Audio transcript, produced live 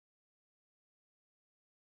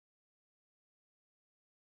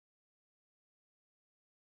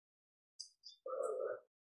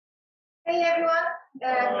Hey everyone, good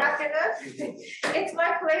afternoon. It's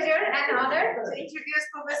my pleasure and honor to introduce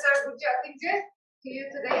Professor Burcu Akıncı to you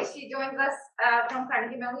today. She joins us from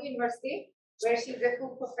Carnegie Mellon University, where she's a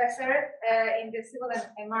full professor in the Civil and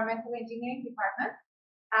Environmental Engineering Department.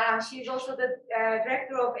 She's also the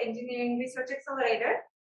Director of Engineering Research Accelerator.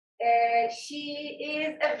 She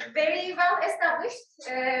is a very well-established,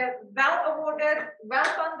 well-awarded,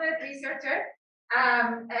 well-funded researcher.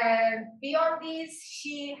 Beyond these,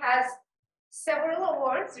 she has several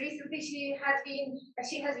awards. Recently, she has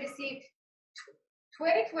received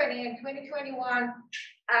 2020 and 2021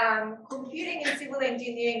 Computing in Civil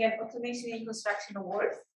Engineering and Automation in Construction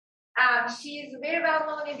Awards. She is very well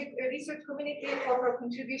known in the research community for her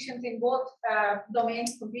contributions in both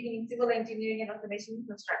domains, computing in civil engineering and automation in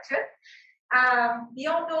construction.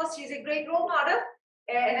 Beyond those, she's a great role model,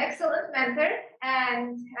 an excellent mentor,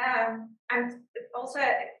 and I'm also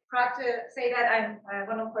proud to say that I'm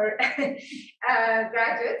one of her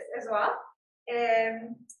graduates as well.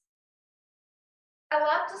 A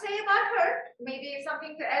lot to say about her. Maybe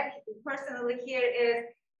something to add personally here is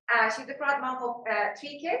she's a proud mom of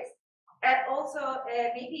 3 kids, and also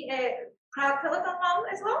maybe a proud telephone mom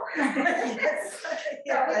as well. Yes. So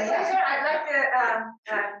with pleasure, I'd like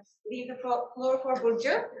to leave the floor for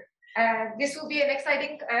Burcu. This will be an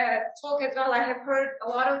exciting talk as well. I have heard a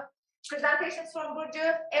lot of presentations from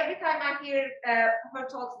Burcu. Every time I hear her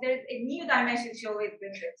talks, there's a new dimension she always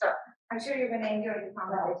brings it. So I'm sure you're going to enjoy the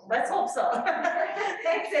conversation. Let's hope so.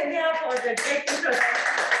 Thanks, Enya, for the great introduction.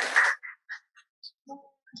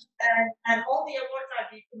 And all the awards are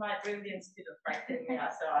due to my brilliant students, like Enya,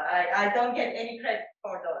 so I don't get any credit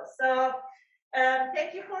for those. So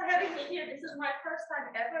thank you for having me here. This is my first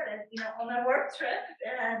time ever, and on a work trip,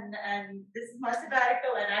 and this is my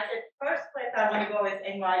sabbatical. And I said, first place I want to go is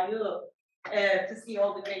NYU to see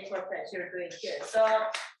all the great work that you're doing here. So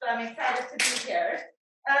I'm excited to be here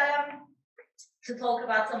to talk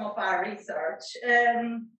about some of our research.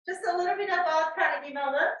 Just a little bit about Carnegie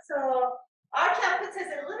Mellon. So our campus has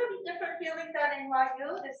a little bit different feeling than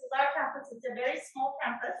NYU. This is our campus. It's a very small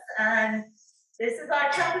campus, and this is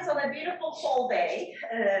our campus on a beautiful fall day.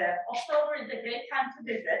 October is a great time to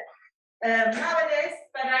visit. Nowadays,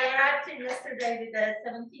 when I arrived here yesterday with a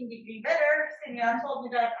 17-degree weather, Simeon told me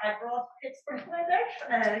that I brought Pittsburgh weather.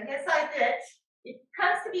 Yes, I did. It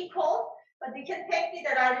tends to be cold, but you can thank me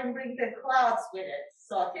that I didn't bring the clouds with it.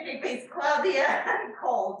 So typically it's cloudy and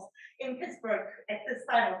cold in Pittsburgh at this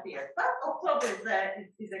time of year. But October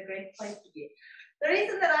is a great place to be. The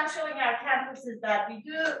reason that I'm showing our campus is that we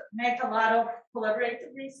do make a lot of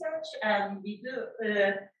collaborative research, and we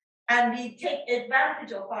take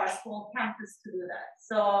advantage of our small campus to do that.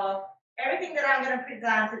 So everything that I'm going to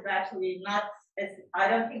present is actually not, I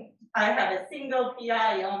don't think I have a single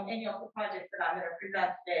PI on any of the projects that I'm going to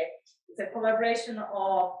present today. It's a collaboration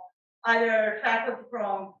of either faculty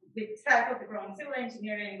from civil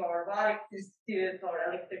engineering or robotics institute or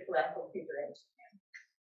electrical and computer engineering.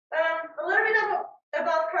 A little bit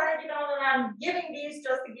about Carnegie Mellon. I'm giving these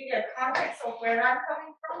just to give you a context of where I'm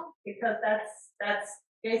coming from, because that's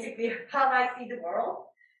basically how I see the world.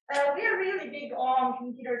 We are really big on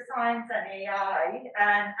computer science and AI,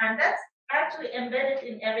 and that's actually embedded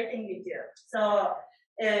in everything we do. So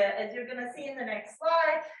as you're going to see in the next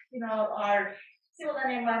slide, our civil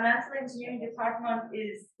and environmental engineering department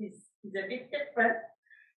is a bit different.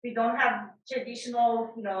 We don't have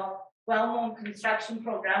traditional, well-known construction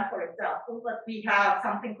program, for example, but we have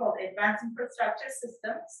something called advanced infrastructure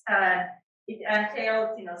systems, and it entails,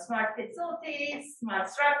 smart facilities, smart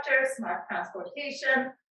structures, smart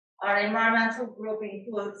transportation. Our environmental group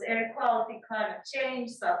includes air quality, climate change,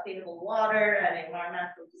 sustainable water, and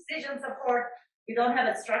environmental decision support. We don't have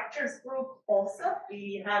a structures group also.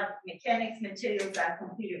 We have mechanics, materials, and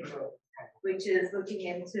computing group, which is looking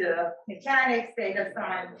into mechanics, data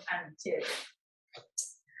science, and materials.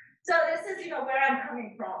 So this is, where I'm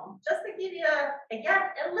coming from. Just to give you, again,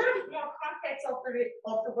 a little bit more context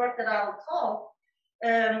of the work that I'll talk.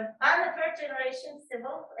 I'm a third-generation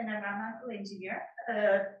civil and environmental engineer.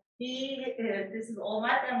 This is all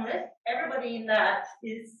my family. Everybody in that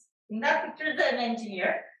picture is an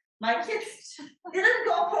engineer. My kids didn't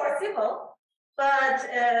go for civil, but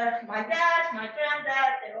my dad, my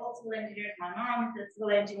granddad, they're all civil engineers. My mom is a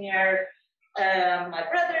civil engineer. My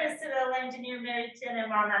brother is a civil engineer, married to an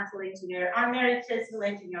environmental engineer. I'm married to a civil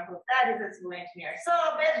engineer whose dad is a civil engineer. So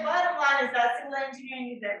the bottom line is that civil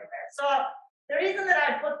engineering is everywhere. So the reason that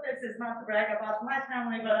I put this is not to brag about my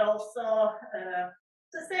family, but also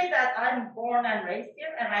to say that I'm born and raised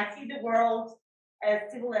here, and I see the world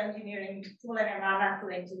as civil and environmental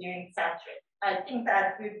engineering centric. I think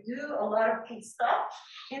that we do a lot of cool stuff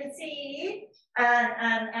in CE,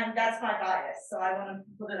 and that's my bias. So I want to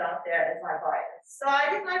put it out there as my bias. So I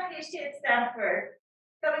did my PhD at Stanford.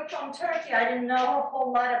 Coming from Turkey, I didn't know a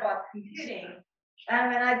whole lot about computing.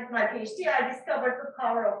 And when I did my PhD, I discovered the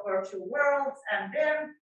power of virtual worlds and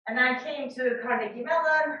BIM. And I came to Carnegie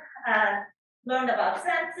Mellon and learned about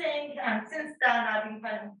sensing. And since then, I've been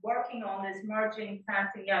kind of working on this merging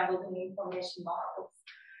sensing and building information models.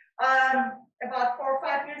 About 4 or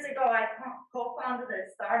 5 years ago, I co-founded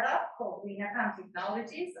a startup called Linacam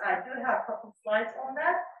Technologies. I do have a couple slides on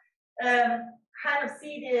that. Kind of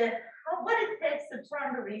see what it takes to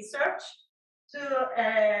turn the research to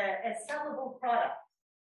a sellable product.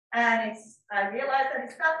 And I realized that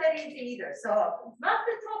it's not that easy either. So it's not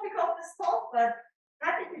the topic of this talk, but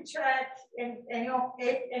happy to chat. If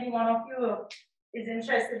any one of you is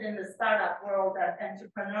interested in the startup world and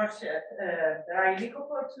entrepreneurship, there are unique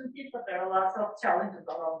opportunities, but there are lots of challenges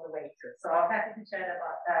along the way too. So I'm happy to chat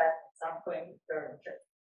about that at some point if you're interested.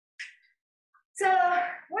 So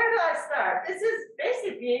where do I start? This is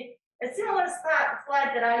basically a similar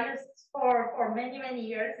slide that I used for many, many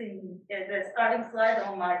years in the starting slide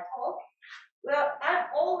on my talk. Well, I'm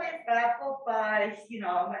always baffled by,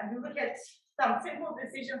 when you look at some simple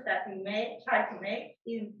decisions that we try to make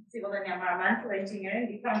in civil and environmental engineering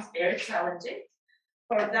becomes very challenging.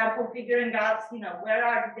 For example, figuring out, where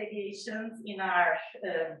are the deviations in our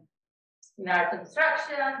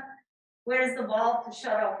construction. Where is the valve to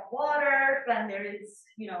shut off water when there is,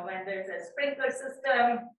 when there's a sprinkler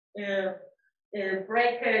system,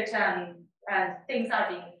 breakage and things are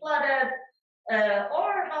being flooded,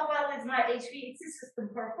 or how well is my HVAC system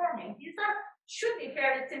performing? These should be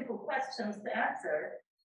fairly simple questions to answer,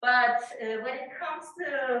 but when it comes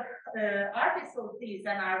to our facilities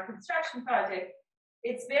and our construction project,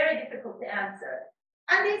 it's very difficult to answer.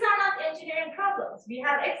 And these are not engineering problems. We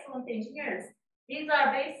have excellent engineers. These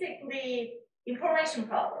are basically information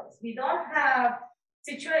problems. We don't have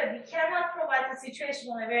we cannot provide the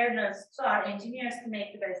situational awareness to our engineers to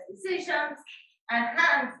make the best decisions, and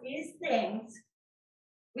hence these things,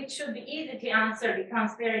 which should be easy to answer,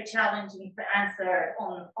 becomes very challenging to answer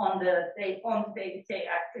on the day-to-day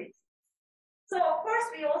activities. So of course,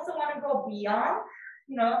 we also want to go beyond,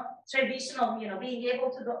 traditional, being able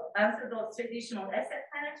to answer those traditional asset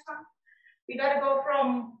management. We got to go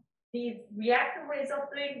from these reactive ways of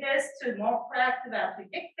doing this to more proactive and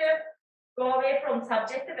predictive, go away from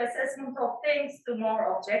subjective assessment of things to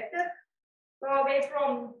more objective, go away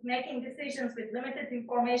from making decisions with limited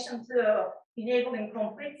information to enabling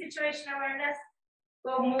complete situation awareness,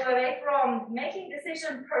 move away from making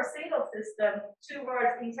decisions per single system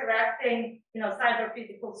towards interacting, cyber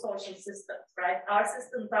physical social systems, right? Our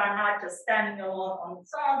systems are not just standing alone on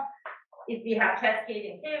its own. If we have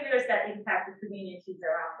cascading failures that impact the communities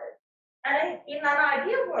around it. And in an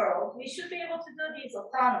ideal world, we should be able to do these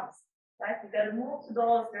autonomously, right? We got to move to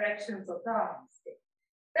those directions autonomously.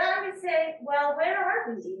 Then we say, well, where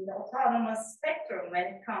are we in the autonomous spectrum when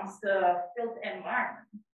it comes to built environment?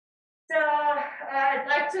 So I'd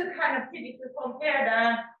like to kind of typically compare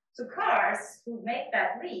that to cars who make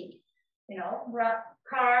that leap.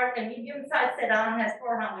 A medium-sized sedan has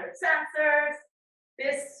 400 sensors.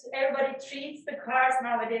 Everybody treats the cars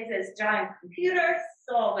nowadays as giant computers.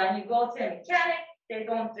 So when you go to a mechanic, they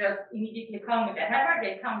don't just immediately come with a hammer,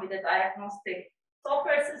 they come with a diagnostic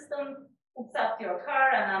software system, hooks up to your car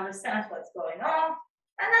and understands what's going on.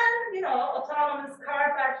 And then, autonomous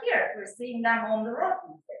cars are here. We're seeing them on the road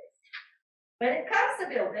these days. When it comes to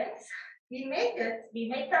buildings, we make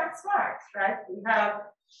them smart, right? We have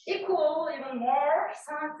equal, even more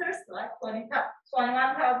sensors, like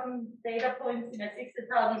 21,000 data points in a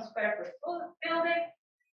 60,000 square foot building.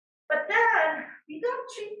 But then we don't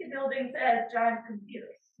treat the buildings as giant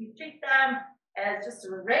computers. We treat them as just a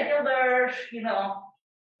regular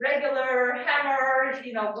hammer,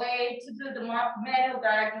 way to do the manual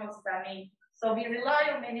diagnosis. So we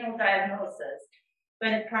rely on manual diagnosis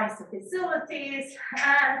when it comes to facilities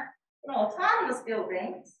and autonomous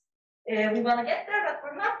buildings. We want to get there, but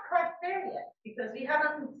we're not quite there yet because we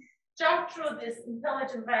haven't jumped through this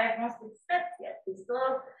intelligent diagnostic steps yet. We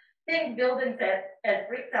still think buildings as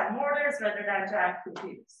bricks and mortars rather than giant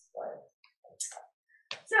computers.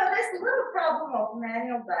 So this little problem of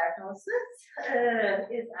manual diagnosis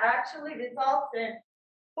is actually results in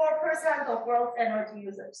 4% of world's energy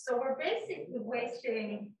usage. So we're basically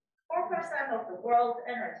wasting 4% of the world's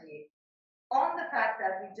energy on the fact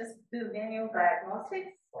that we just do manual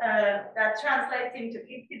diagnostics. That translates into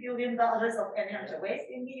 $50 billion of energy waste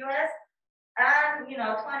in the US and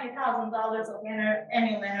 $20,000 of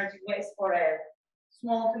annual energy waste for a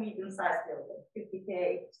small to medium-sized building,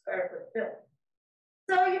 50K square foot building.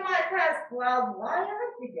 So you might ask, well, why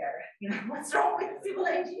aren't we there? What's wrong with civil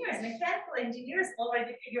engineers? Mechanical engineers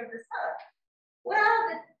already figured this out. Well,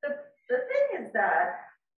 the thing is that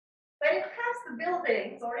when it comes to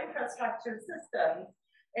buildings or infrastructure systems,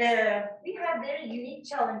 we have very unique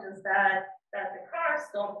challenges that the cars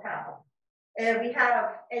don't have. We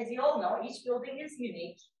have, as you all know, each building is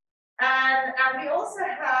unique. And we also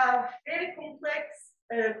have very complex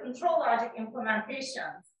control logic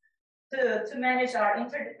implementations to manage our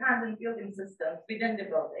interdependent building systems within the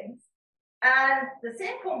buildings. And the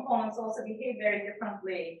same components also behave very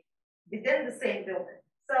differently within the same building.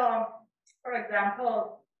 So, for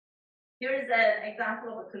example, here is an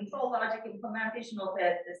example of a control logic implementation of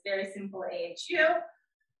this very simple AHU.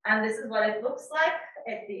 And this is what it looks like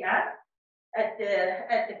at the end, at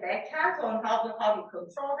the backhand on how you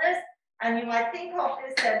control this. And you might think of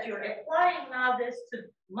this that you're applying now this to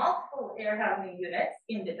multiple air handling units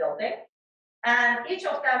in the building. And each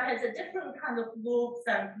of them has a different kind of loops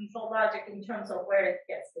and control logic in terms of where it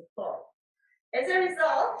gets deployed. As a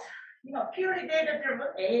result, purely data-driven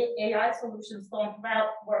AI solutions don't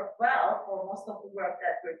work well for most of the work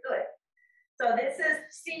that we're doing. So this is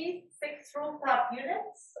 6 rooftop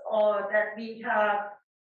units that we have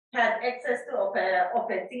had access to of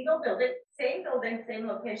a single building, same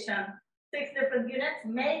location, 6 different units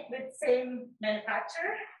made with same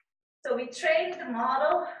manufacturer. So we trained the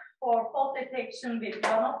model for fault detection with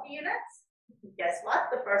one of the units. Guess what?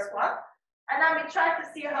 The first one. And then we tried to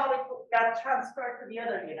see how it got transferred to the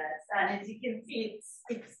other units. And as you can see,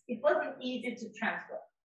 it wasn't easy to transfer.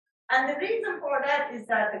 And the reason for that is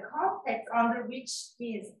that the context under which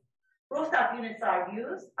these rooftop units are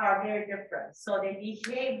used are very different. So they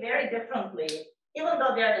behave very differently, even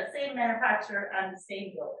though they are the same manufacturer and the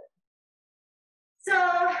same building. So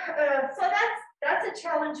that's a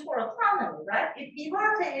challenge for autonomy, right? If we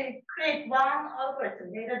were to create one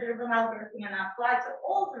algorithm, data-driven algorithm, and apply to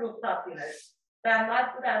all the rooftop units, then life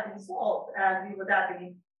would have been solved, and we would have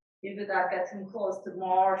gotten close to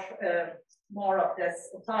more of this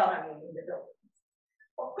autonomy in the buildings.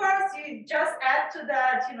 Of course, you just add to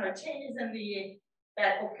that, changes in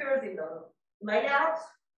that occurs in the layout,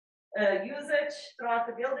 usage throughout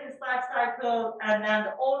the building's life cycle, and then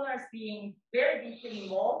the owners being very deeply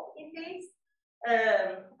involved in these.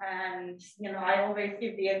 And I always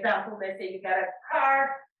give the example, let's say you got a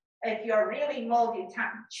car, if you're really involved, you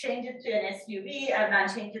change it to an SUV and then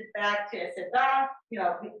change it back to a sedan.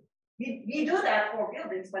 We do that for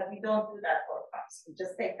buildings, but we don't do that for cars. We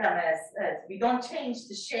just take them as we don't change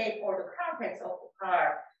the shape or the context of the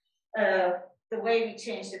car the way we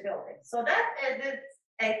change the building. So that is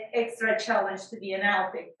an extra challenge to the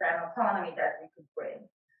analytics and autonomy that we could bring.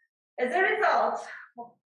 As a result,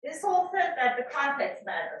 this whole says that the context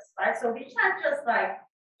matters, right? So we can't just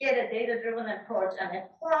get a data-driven approach and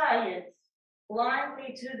apply it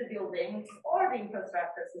blindly to the buildings or the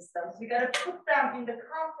infrastructure systems. We got to put them in the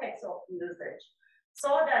context of usage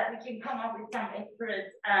so that we can come up with some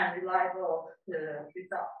accurate and reliable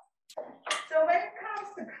results. So when it comes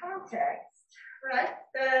to context, right,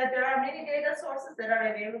 there are many data sources that are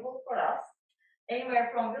available for us, anywhere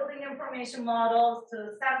from building information models to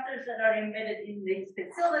sensors that are embedded in these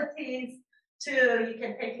facilities to you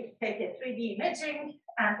can take a 3D imaging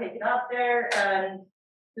and take it out there and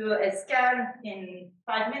do a scan in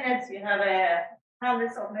 5 minutes. You have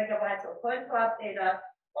hundreds of megabytes of point cloud data,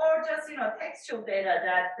 or just textual data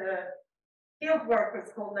that field workers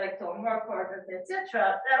collect on work orders,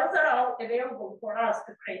 etc. Those are all available for us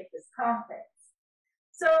to create this context.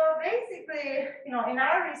 So basically, in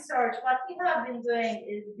our research, what we have been doing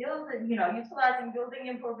is utilizing building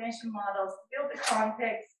information models to build the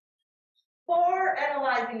context for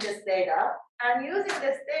analyzing this data and using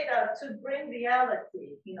this data to bring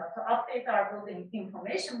reality, to update our building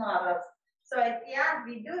information models. So at the end,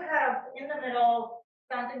 we do have in the middle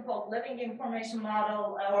something called living information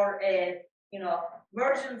model, or a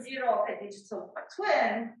version 0 of a digital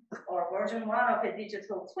twin, or version 1 of a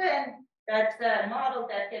digital twin. That's the model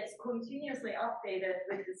that gets continuously updated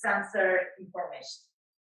with the sensor information.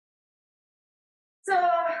 So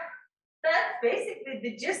that's basically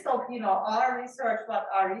the gist of our research, what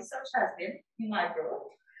our research has been in my group.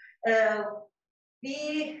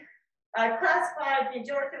 I classified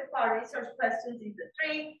majority of our research questions into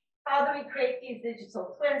 3. How do we create these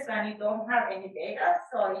digital twins when you don't have any data?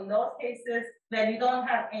 So in those cases, when you don't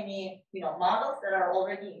have any models that are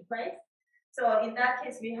already in place. So in that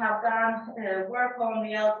case, we have done work on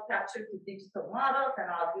reality capture to digital models,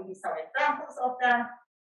 and I'll give you some examples of them.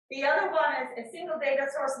 The other one is a single data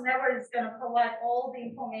source never is going to provide all the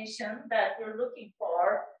information that you're looking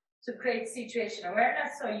for to create situation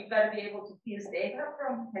awareness. So you've got to be able to fuse data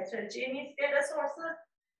from heterogeneous data sources.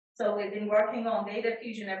 So we've been working on data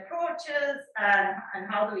fusion approaches and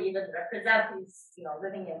how do we even represent these,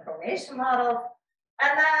 living information models.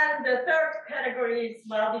 And then the third category is,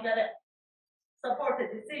 well, we got to support the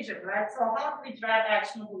decision, right? So how do we drive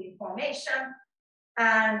actionable information?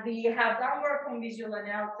 And we have done work on visual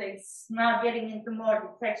analytics, now getting into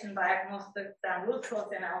more detection, diagnostics, and root cause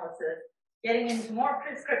analysis, getting into more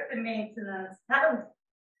prescriptive maintenance.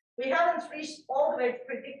 We haven't reached all the way to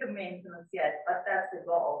predictive maintenance yet, but that's the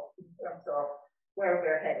goal in terms of where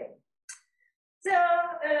we're heading. So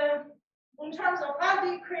in terms of how do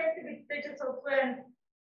you create the digital twin,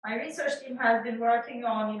 my research team has been working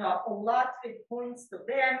on a lot with points to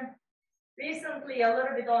BIM. Recently, a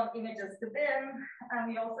little bit on images to BIM, and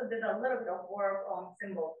we also did a little bit of work on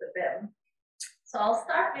symbols to BIM. So I'll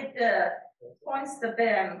start with the points to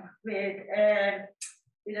BIM with a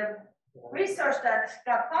research that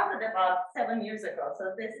got funded about 7 years ago.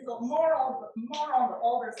 So this is more on the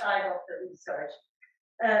older side of the research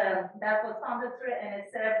that was funded through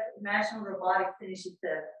NSF, National Robotics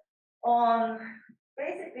Initiative, on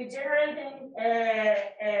basically generating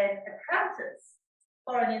an apprentice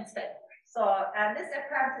for an inspector. So, and this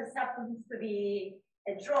apprentice happens to be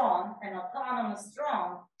a drone, an autonomous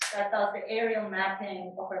drone that does the aerial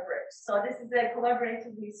mapping of a bridge. So this is a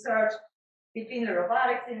collaborative research between the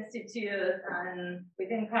Robotics Institute and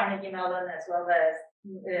within Carnegie Mellon, as well as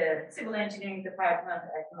the Civil Engineering Department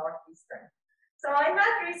at Northeastern. So in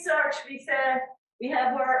that research, we said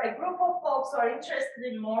we're a group of folks who are interested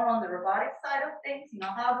in more on the robotic side of things.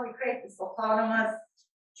 How do we create this autonomous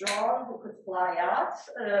drone who could fly out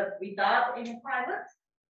without any pilot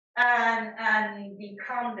and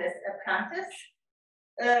become this apprentice?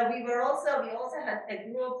 We also had a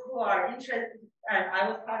group who are interested, and I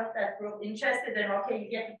was part of that group, interested in, okay, you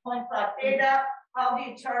get the point cloud data, how do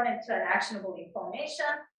you turn it to an actionable information?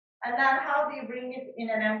 And then how do you bring it in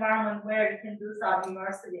an environment where you can do some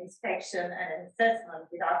immersive inspection and assessment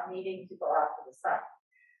without needing to go out to the site?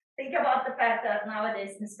 Think about the fact that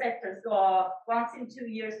nowadays inspectors go once in 2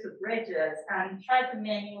 years to bridges and try to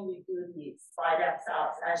manually do these by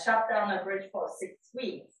themselves and shut down a bridge for 6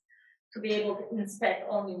 weeks to be able to inspect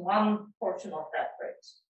only one portion of that bridge.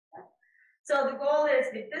 So the goal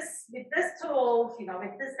is with this tool,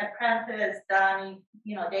 with this apprentice, then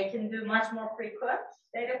they can do much more frequent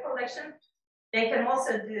data collection. They can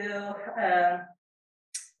also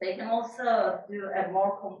do a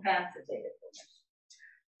more comprehensive data collection.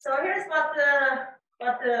 So here's what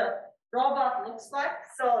the robot looks like.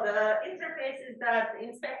 So the interface is that the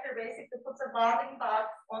inspector basically puts a bounding box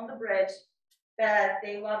on the bridge that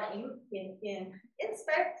they want to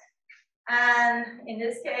inspect. And in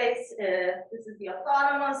this case, this is the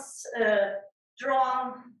autonomous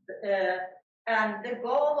drone. And the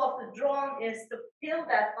goal of the drone is to fill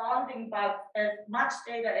that bounding box as much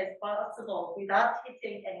data as possible without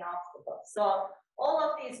hitting any obstacles. So all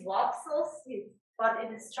of these voxels, what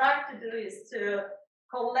it is trying to do is to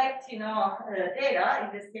collect, data,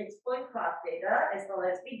 in this case, point cloud data, as well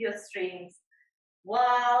as video streams,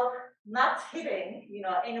 while not hitting,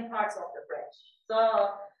 any parts of the bridge. So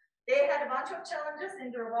they had a bunch of challenges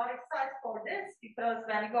in the robotic side for this, because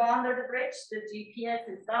when you go under the bridge, the GPS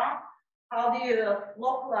is down. How do you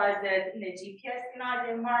localize it in a GPS-denied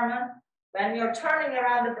environment? When you're turning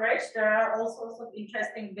around the bridge, there are all sorts of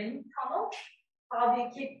interesting wind tunnels. How do you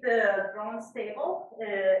keep the drone stable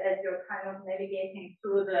as you're kind of navigating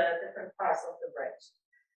through the different parts of the bridge?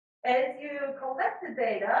 As you collect the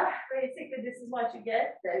data, basically this is what you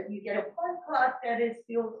get. You get a point cloud that is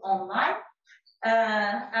built online.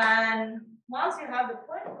 And once you have the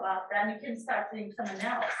point cloud, then you can start doing some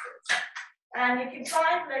analysis. And if you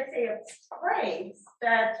find, let's say, a place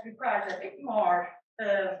that requires a bit more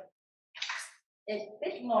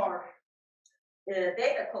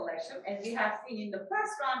data collection, as we have seen in the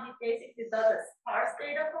first round, it basically does a sparse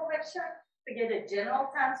data collection to get a general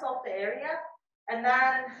sense of the area. And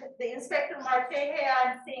then the inspector might say, hey,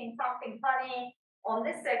 I'm seeing something funny on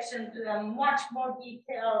this section, to a much more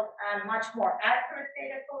detailed and much more accurate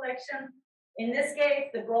data collection. In this case,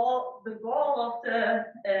 the goal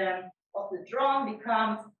of the drone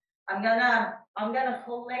becomes, I'm gonna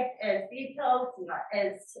collect as detailed,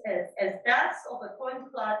 as dense of a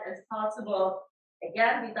point cloud as possible,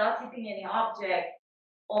 again without hitting any object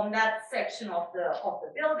on that section of the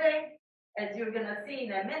building. As you're gonna see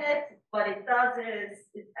in a minute, what it does is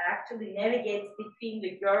it actually navigates between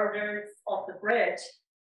the girders of the bridge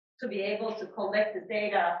to be able to collect the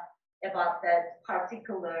data about that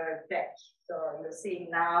particular deck. So you're seeing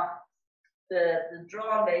now the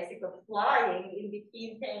drone basically flying in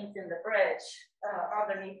between things in the bridge,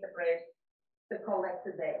 underneath the bridge, to collect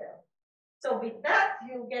the data. So with that,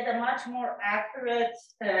 you get a much more accurate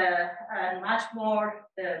and much more,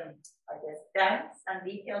 I guess, dense and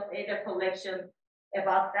detailed data collection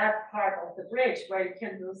about that part of the bridge where you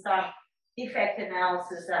can do some defect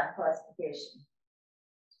analysis and classification.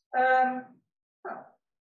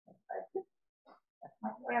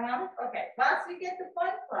 Okay, once we get the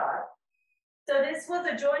point cloud, so this was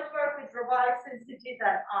a joint work with Robotics Institute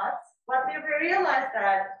and us. What we realized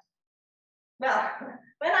that, well,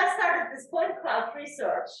 when I started this point cloud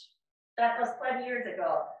research, that was 20 years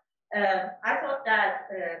ago, I thought that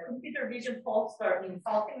computer vision folks were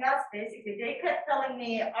insulting us. Basically, they kept telling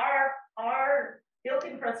me our built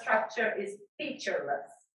infrastructure is featureless.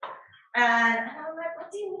 And I'm like,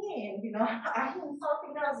 what do you mean? You know, are you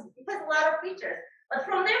insulting us? It has a lot of features. But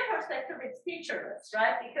from their perspective, it's featureless,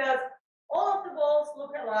 right? Because all of the walls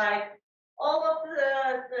look alike, all of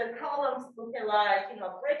the columns look alike, you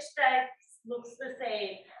know, bridge text looks the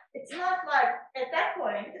same. It's not like, at that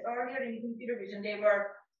point, earlier in computer vision, they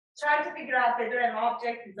were trying to figure out whether an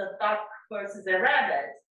object is a duck versus a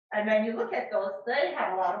rabbit. And when you look at those, they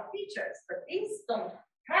have a lot of features, but these don't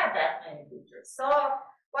have that many features. So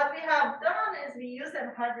what we have done is we use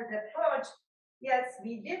a hybrid approach. Yes,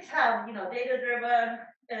 we did have, you know, data-driven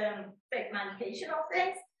segmentation of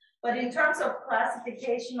things, but in terms of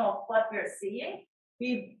classification of what we're seeing,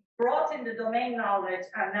 we brought in the domain knowledge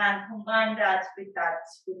and then combined that with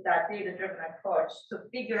that data-driven approach to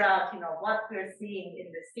figure out, you know, what we're seeing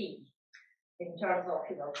in the scene in terms of,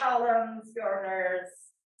 you know, columns, corners,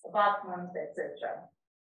 abutments, etc.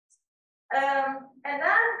 And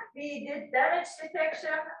then we did damage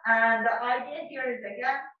detection, and the idea here is,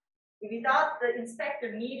 again, without the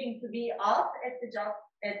inspector needing to be out at the job,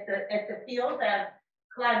 at the field and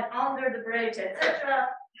climb under the bridge, etc.,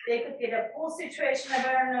 they could get a full situation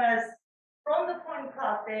awareness from the point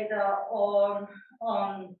cloud data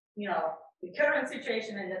on you know, the current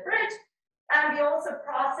situation in the bridge. And we also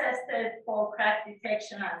processed it for crack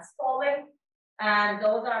detection and spalling. And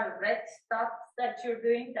those are the red dots that you're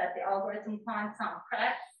doing, that the algorithm finds some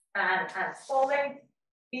cracks and spalling.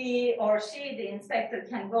 He or she, the inspector,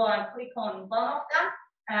 can go and click on one of them,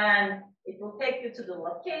 and it will take you to the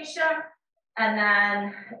location. And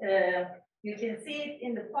then you can see it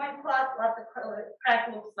in the point cloud, what the crack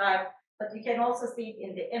looks like, but you can also see it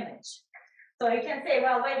in the image. So you can say,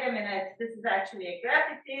 well, wait a minute, this is actually a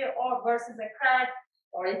graffiti or versus a crack,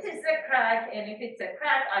 or it is a crack, and if it's a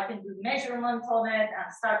crack, I can do measurements on it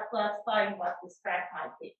and start classifying what this crack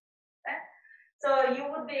might be. Okay? So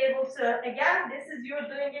you would be able to, again, this is you're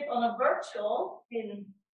doing it on a virtual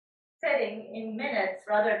setting in minutes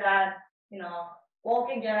rather than, you know,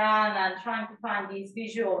 walking around and trying to find these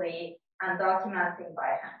visually and documenting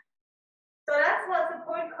by hand. So that's what the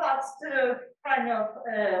point clouds to kind of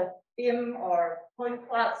BIM or point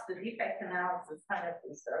clouds to defect analysis kind of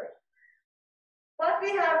research. What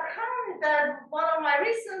we have come is that one of my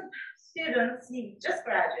recent students, he just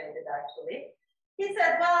graduated actually, he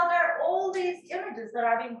said, well, there are all these images that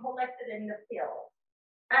are being collected in the field.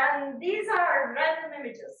 And these are random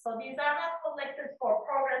images. So these are not collected for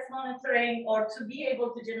progress monitoring or to be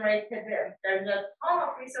able to generate a BIM. There's a ton of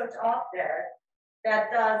research out there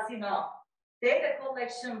that does, you know, data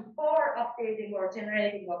collection for updating or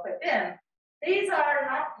generating of a BIM. These are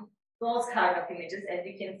not those kind of images, as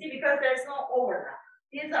you can see, because there's no overlap.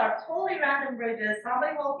 These are totally random bridges,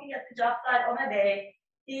 somebody walking at the job site on a day,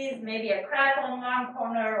 sees maybe a crack on one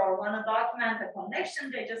corner or want to document the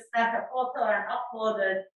connection, they just snap a photo and upload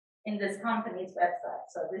it in this company's website.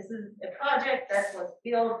 So this is a project that was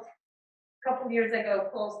built a couple years ago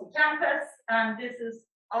close to campus, and this is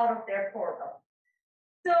out of their portal.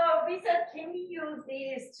 So we said, can we use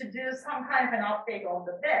these to do some kind of an update on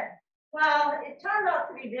the BIM? Well, it turned out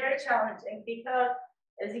to be very challenging because,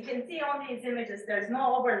 as you can see on these images, there's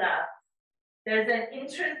no overlap. There's an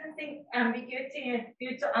intrinsic ambiguity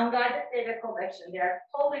due to unguided data collection. They are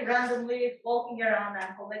totally randomly walking around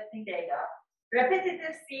and collecting data.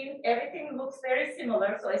 Repetitive scenes, everything looks very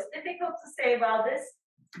similar, so it's difficult to say, well, this,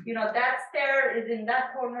 you know, that stair is in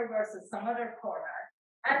that corner versus some other corner.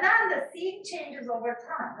 And then the scene changes over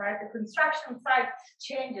time, right? The construction site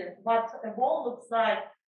changes. What a wall looks like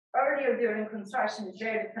earlier during construction is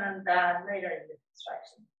very different than later in the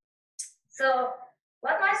construction. So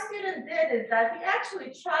what my student did is that he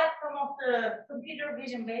actually tried some of the computer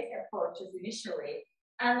vision-based approaches initially,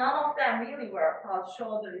 and none of them really worked. I'll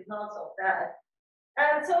show the results of that.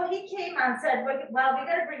 And so he came and said, well, we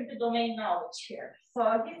got to bring the domain knowledge here.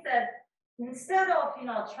 So he said, instead of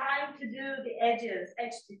trying to do the edge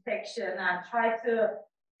detection and try to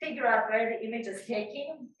figure out where the image is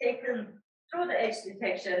taken through the edge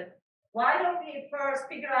detection, why don't we first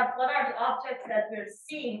figure out what are the objects that we're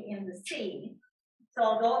seeing in the scene?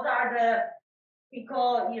 So those are the, he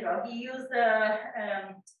used the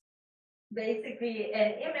basically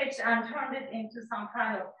an image and turned it into some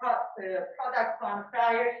kind of product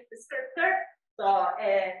quantifier descriptor. So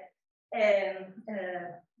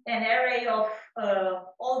an array of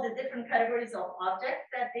all the different categories of objects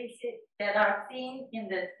that are seen in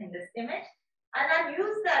this image, and then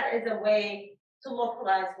use that as a way to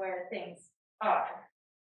localize where things are.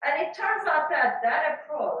 And it turns out that that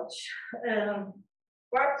approach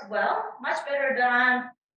worked well, much better than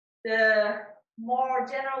the more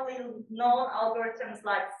generally known algorithms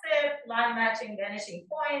like SIF, line matching, vanishing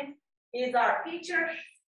point. These are features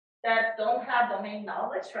that don't have domain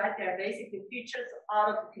knowledge, right? They're basically features out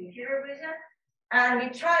of computer vision. And we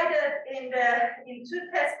tried it in two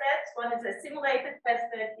test beds. One is a simulated test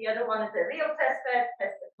bed, the other one is a real test bed.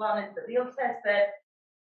 Test bed one is the real test bed.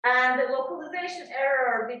 And the localization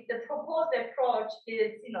error with the proposed approach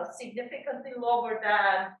is, significantly lower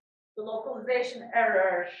than the localization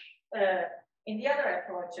error in the other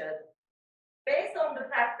approaches, based on the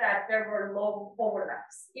fact that there were low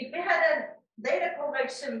overlaps. If we had a data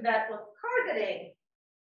collection that was targeting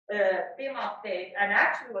BIM update and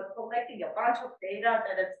actually was collecting a bunch of data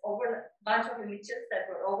that is bunch of images that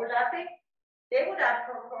were overlapping, they would have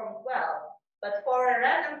performed well. But for a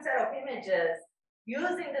random set of images,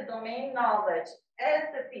 using the domain knowledge as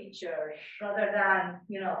the feature rather than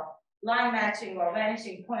line matching or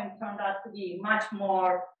vanishing point turned out to be much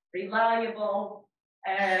more reliable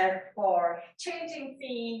for changing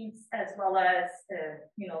themes as well as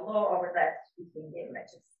low overlaps between the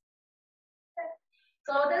images. Okay.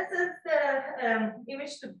 So this is the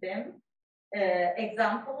image to BIM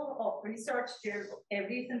example of research, a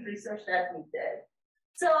recent research that we did.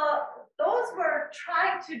 So those were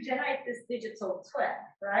trying to generate this digital twin,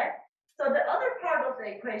 right? So the other part of the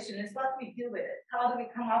equation is what we do with it. How do we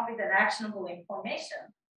come up with an actionable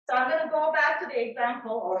information? So I'm going to go back to the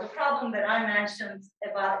example or the problem that I mentioned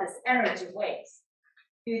about this energy waste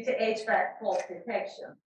due to HVAC fault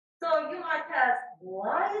detection. So you might ask,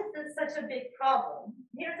 why is this such a big problem?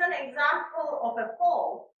 Here's an example of a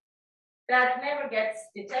fault that never gets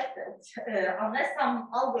detected unless some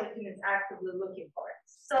algorithm is actively looking for it.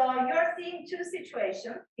 So you're seeing two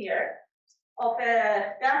situations here of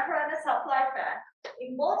a damper and a supply fan.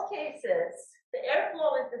 In both cases, the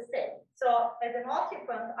airflow is the same. So as an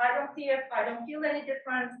occupant, I don't feel any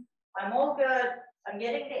difference. I'm all good. I'm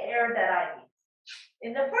getting the air that I need.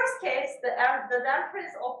 In the first case, the damper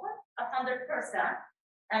is open 100%.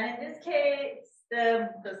 And in this case, the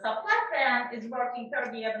supply fan is working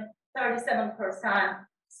 37%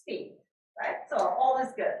 speed, right? So all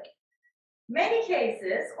is good. Many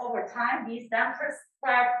cases, over time, these dampers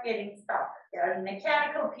start getting stuck. They are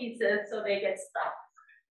mechanical pieces, so they get stuck.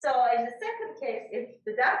 So in the second case, if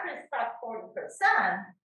the damper is stuck 40%,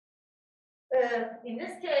 in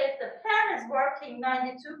this case, the fan is working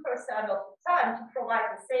 92% of the time to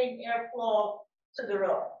provide the same airflow to the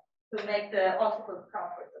room to make the occupants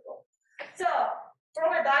comfortable. So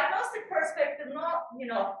from a diagnostic perspective,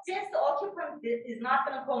 since the occupant is not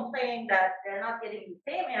going to complain that they're not getting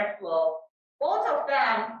the same airflow, both of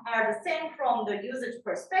them are the same from the usage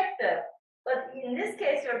perspective. But in this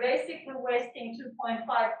case, you're basically wasting 2.5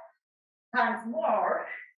 times more,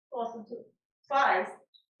 close to twice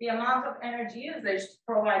the amount of energy usage to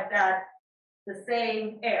provide the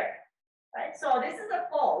same air, right? So this is a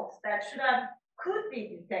fault that could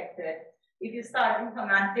be detected if you start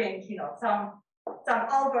implementing, some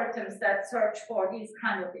algorithms that search for these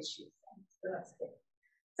kind of issues.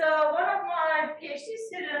 So one of my PhD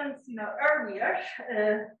students, earlier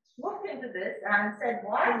looked into this and said,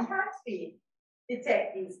 why can't we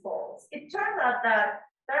detect these faults? It turned out that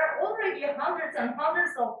there are already hundreds and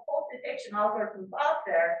hundreds of fault detection algorithms out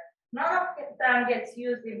there. None of them gets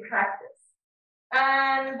used in practice.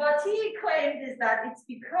 And what he claimed is that it's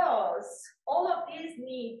because all of these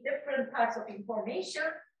need different types of information,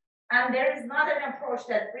 and there is not an approach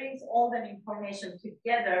that brings all that information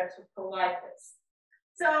together to provide this.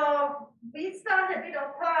 So we spent a bit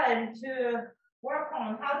of time to work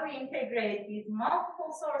on how do we integrate these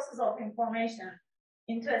multiple sources of information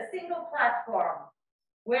into a single platform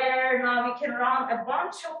where now we can run a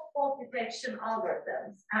bunch of fault detection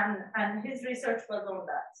algorithms. And his research was on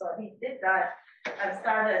that. So he did that and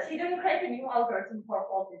started, he didn't create a new algorithm for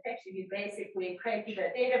fault detection. He basically created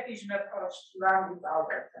a data fusion approach to run these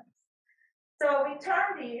algorithms. So we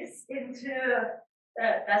turned these into,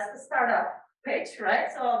 that's the startup page,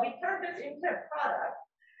 right? So we turned this into a product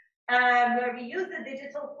where we use the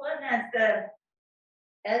digital twin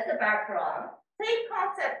as the background. Same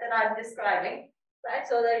concept that I'm describing, right?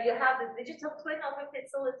 So that you have the digital twin of a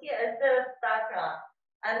facility as the background.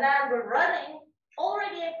 And then we're running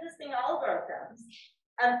already existing algorithms.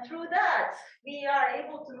 And through that, we are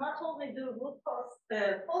able to not only do root cause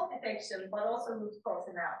fault detection, but also root cause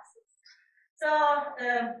analysis. So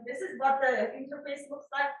this is what the interface looks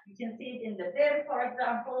like. You can see it in the BIM, for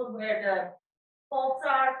example, where the faults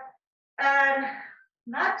are. And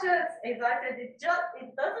not just, as I said, it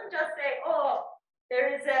doesn't just say, oh, there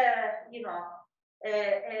is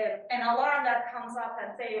an alarm that comes up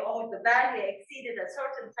and say, oh, the value exceeded a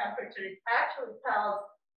certain temperature. It actually tells,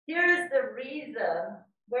 here is the reason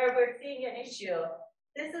where we're seeing an issue.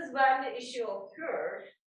 This is when the issue occurred.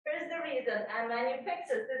 Here's the reason. And when you fix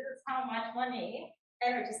it, this is how much money,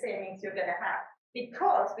 energy savings you're going to have.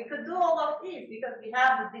 Because we could do all of these because we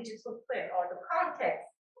have the digital twin or the context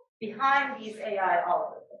behind these AI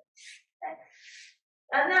algorithms. Okay.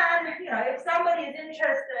 And then, if somebody is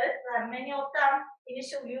interested, and many of them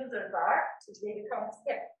initial users are, they become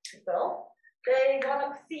skeptical. They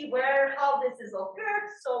want to see how this is occurred.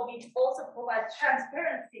 So we also provide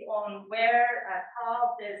transparency on where and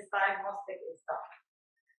how this diagnostic is done.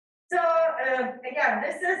 So again,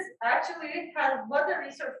 this is actually was a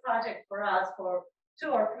research project for us for 2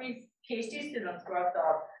 or 3 PhD students worked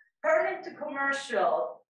on. Turned into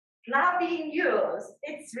commercial. Now being used,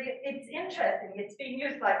 it's interesting. It's being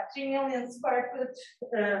used like 3 million square foot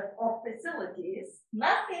of facilities.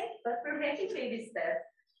 Nothing, but we're making baby steps.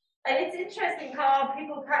 And it's interesting how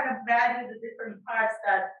people kind of value the different parts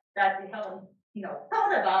that we haven't,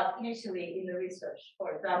 thought about initially in the research.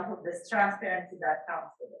 For example, this transparency that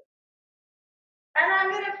comes with it. And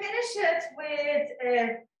I'm going to finish it with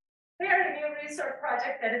a very new research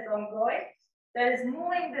project that is ongoing. That is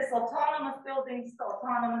moving this autonomous buildings to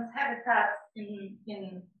autonomous habitats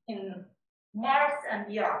in Mars and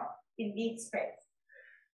beyond, in deep space.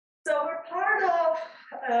 So we're part of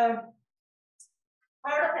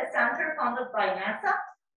a center funded by NASA.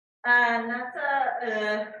 And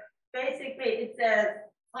NASA, basically, it's a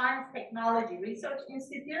Science Technology Research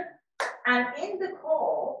Institute. And in the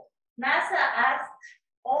call, NASA asked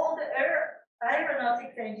all the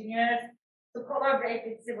aeronautics engineers to collaborate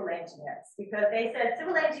with civil engineers, because they said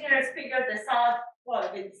civil engineers figured this out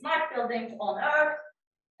with smart buildings on Earth.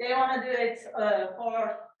 They want to do it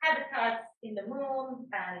for habitats in the moon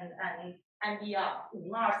and beyond, in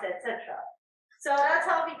Mars, etc. So that's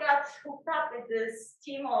how we got hooked up with this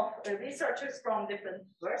team of researchers from different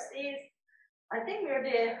universities. I think we're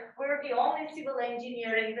the only civil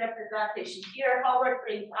engineering representation here. Howard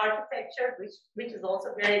brings architecture, which is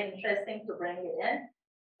also very interesting to bring it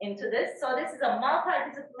into this. So this is a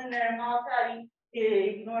multidisciplinary,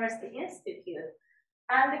 multi-university institute.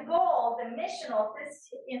 And the goal, the mission of this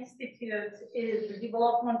institute is the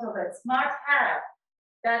development of a smart hab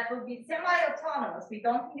that will be semi-autonomous. We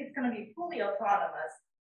don't think it's going to be fully autonomous,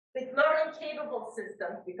 with learning capable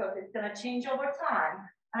systems, because it's going to change over time,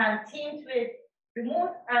 and teamed with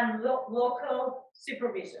remote and local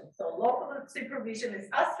supervision. So local supervision is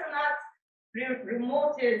astronauts.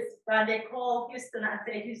 Remote is when they call Houston and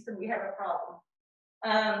say, Houston, we have a problem.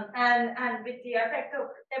 And with the effect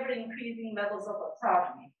of ever increasing levels of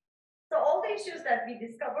autonomy. So all the issues that we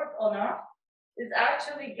discovered on Earth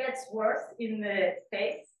actually gets worse in the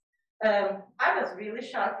space. I was really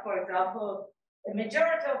shocked, for example, the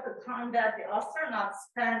majority of the time that the astronauts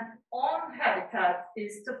spend on habitats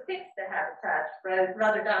is to fix the habitat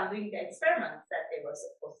rather than doing the experiments that they were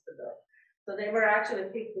supposed to do. So they were actually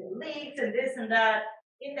fixing leaks and this and that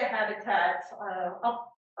in the habitat,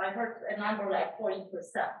 I heard a number like 40%.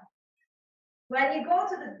 When you go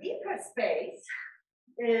to the deeper space,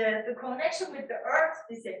 the connection with the Earth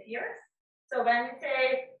disappears. So when you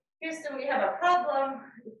say, Houston, we have a problem,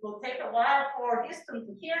 it will take a while for Houston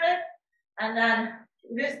to hear it, and then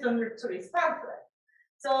Houston to respond to it.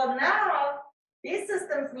 So now, these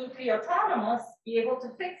systems need to be autonomous, be able to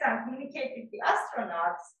fix and communicate with the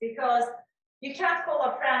astronauts, because you can't call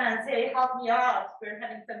a friend and say, help me out, we're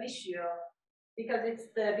having some issue, because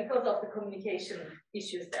because of the communication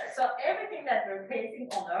issues there. So everything that we're facing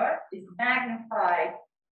on Earth is magnified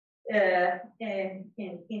in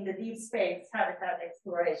the deep space habitat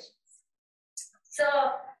explorations. So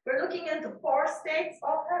we're looking into 4 states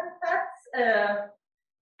of habitats,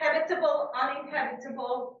 habitable,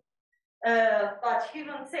 uninhabitable, but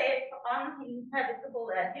human safe, uninhabitable,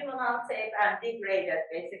 and human unsafe, and degraded,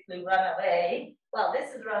 basically runaway. Well,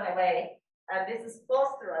 this is runaway, and this is close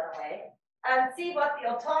to runaway, and see what the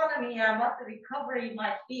autonomy and what the recovery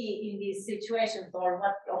might be in these situations, or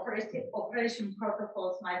what the operation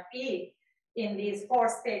protocols might be in these 4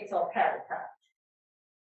 states of habitat.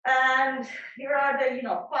 And here are the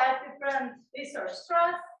 5 different research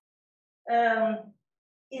thrusts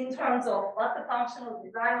in terms of what the functional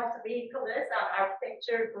design of the vehicle is. Our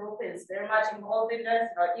architecture group is very much involved in this,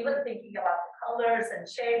 even thinking about the colors and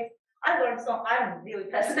shapes. I'm really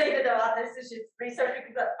fascinated about this research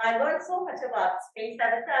because I learned so much about space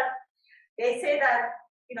habitat. They say that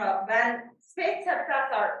when space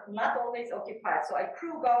habitats are not always occupied, so a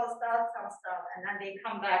crew goes, does some stuff, and then they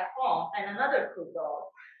come back home, and another crew goes.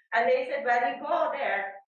 And they said when you go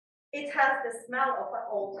there, it has the smell of an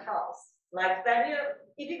old house. Like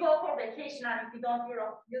if you go for vacation and if you don't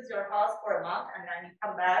use your house for a month and then you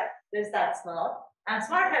come back, there's that smell. And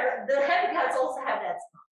the habitats also have that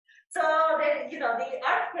smell. So the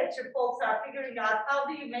architecture folks are figuring out how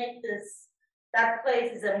do you make that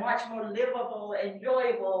place is a much more livable,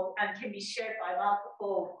 enjoyable, and can be shared by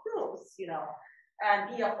multiple crews,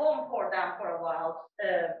 and be a home for them for a while,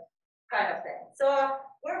 kind of thing. So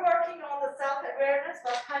we're working on the self-awareness,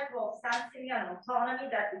 what type of sensing and autonomy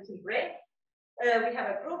that we can bring. We have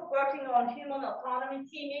a group working on human autonomy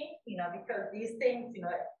teaming, because these things,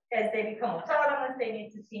 as they become autonomous, they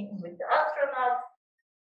need to team with the astronauts.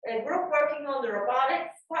 A group working on the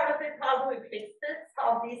robotics part of it, how do we fix this,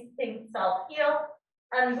 how these things self-heal.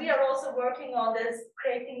 And we are also working on this,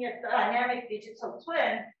 creating a dynamic digital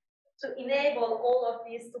twin to enable all of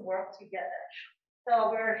these to work together.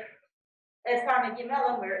 So as Carnegie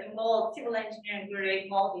Mellon, we're involved, civil engineering, we're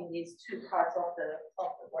involved in these 2 parts of the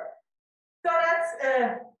work. So that's,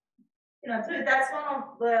 that's one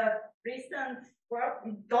of the recent work.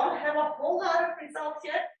 We don't have a whole lot of results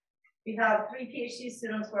yet. We have 3 PhD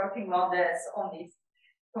students working on these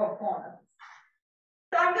components.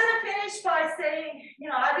 So I'm going to finish by saying,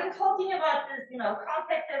 I've been talking about this,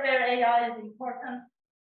 context-aware AI is important.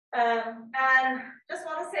 And just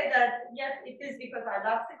want to say that, yes, it is because I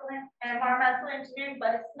love civil and environmental engineering,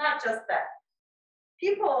 but it's not just that.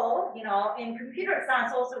 People, in computer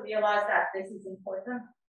science also realize that this is important.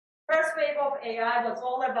 First wave of AI was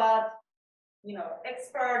all about,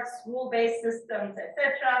 experts, rule-based systems,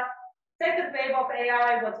 etc. Second wave of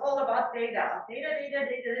AI was all about data. And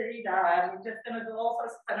we're just going to do all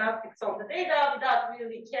sorts of analytics of the data without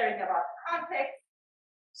really caring about the context.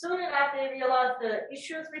 Soon enough, they realized the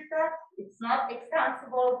issues with that. It's not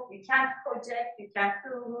extensible. You can't project. You can't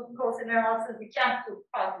do root cause analysis. You can't do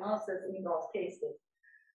prognosis in those cases.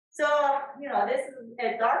 So, this is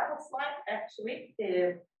a darker slide, actually.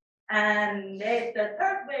 And the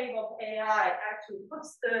third wave of AI actually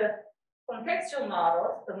puts the contextual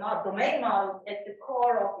models, the domain models, at the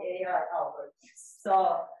core of the AI algorithms.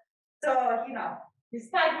 So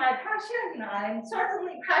despite my passion, I'm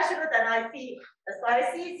certainly passionate, and I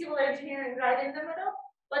see civil engineering right in the middle.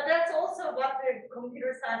 But that's also what the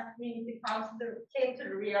computer science community came to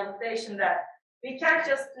the realization that we can't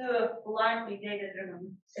just do blindly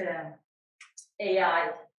data-driven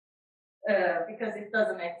AI because it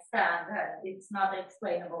doesn't extend and it's not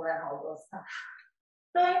explainable and all those stuff.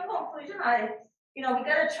 So in conclusion, we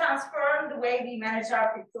got to transform the way we manage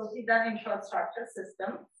our facilities and infrastructure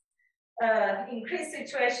systems. Increase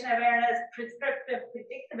situation awareness, prescriptive,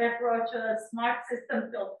 predictive approaches, smart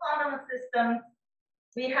systems to autonomous systems.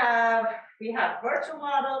 We have virtual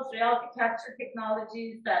models, reality capture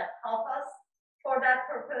technologies that help us for that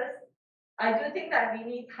purpose. I do think that we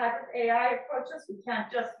need hybrid AI approaches. We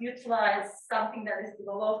can't just utilize something that is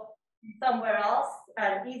developed somewhere else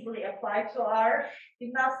and easily apply to our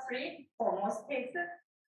industry for most cases.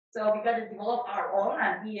 So we got to develop our own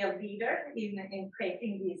and be a leader in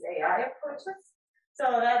creating these AI approaches.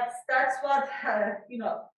 So that's what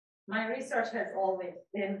my research has always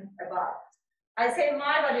been about. I say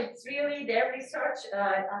but it's really their research.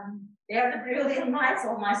 They are the brilliant minds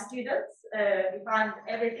of my students behind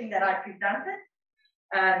everything that I presented.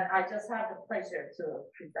 And I just have the pleasure to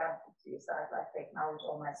present it to you. So I'd like to acknowledge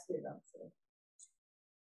all my students.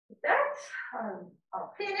 With that,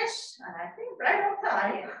 I'll finish, and I think right on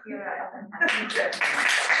time. You're right.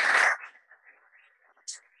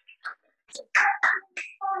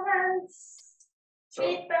 Comments,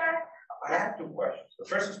 feedback. I have 2 questions. The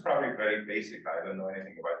first is probably very basic. I don't know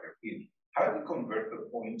anything about your field. How do you convert the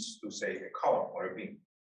points to, say, a column or a beam?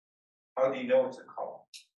 How do you know it's a column?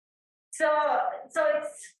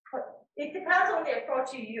 it depends on the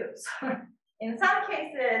approach you use. In some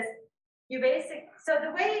cases, so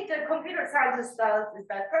the way the computer scientist does is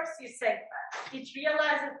that first you segment. It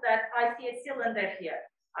realizes that I see a cylinder here.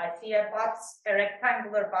 I see a box, a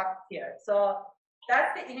rectangular box here. So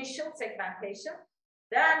that's the initial segmentation.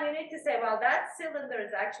 Then you need to say, well, that cylinder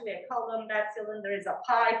is actually a column, that cylinder is a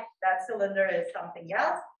pipe, that cylinder is something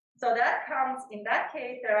else. So that comes, in that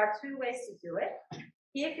case, there are two ways to do it.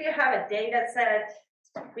 If you have a data set,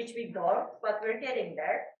 which we don't, but we're getting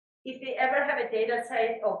there. If we ever have a data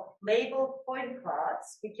set of labeled point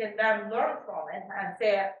clouds, we can then learn from it and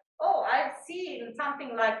say, oh, I've seen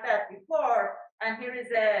something like that before, and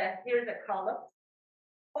here's a column.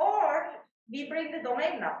 Or we bring the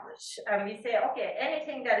domain knowledge and we say, okay,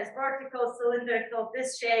 anything that is vertical, cylindrical,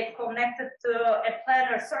 this shape, connected to a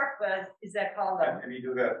planar surface is a column. And you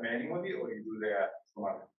do that manually or you do that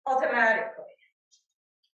automatically?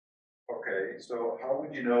 Okay, so how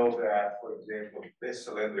would you know that, for example, this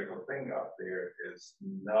cylindrical thing up there is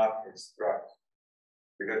not a strut?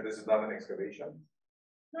 Because this is not an excavation?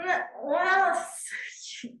 Well,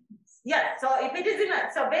 yeah, so if it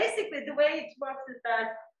is so basically the way it works is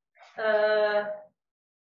that,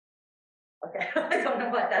 okay, I don't know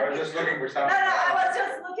what that means. I was just looking for something. No, I was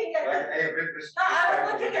just looking at I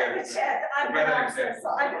was looking at the chat. I'm an answer, so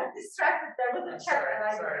I got distracted. There was a chat.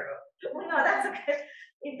 Sorry about that. No, that's okay.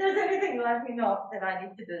 If there's anything, let me know that I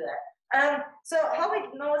need to do that. So how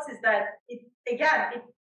it knows is that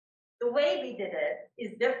the way we did it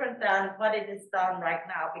is different than what it is done right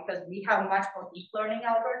now because we have much more deep learning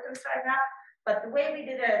algorithms right now. But the way we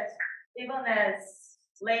did it, even as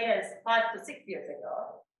late as 5 to 6 years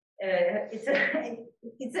ago, it's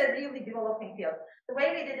a really developing field. The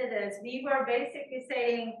way we did it is we were basically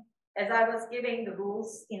saying, as I was giving the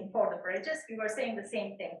rules for the bridges, we were saying the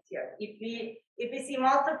same things here. If we see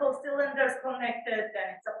multiple cylinders connected,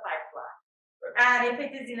 then it's a pipeline. And if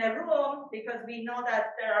it is in a room, because we know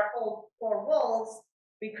that there are all 4 walls,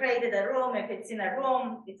 we created a room. If it's in a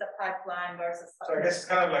room, it's a pipeline versus. So I guess it's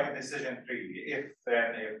kind of like a decision tree. If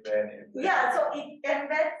then. Yeah. So it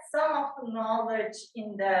embeds some of the knowledge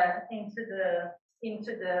into the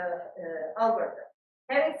algorithm.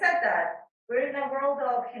 Having said that, we're in a world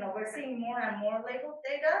of we're seeing more and more labeled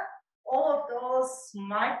data. All of those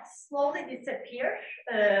might slowly disappear.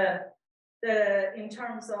 In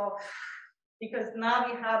terms of because now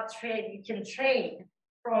we can trade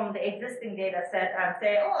from the existing data set and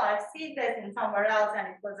say, oh, I've seen this in somewhere else and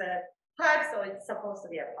it was a pipe, so it's supposed to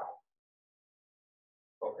be a pipe.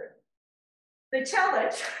 Okay. The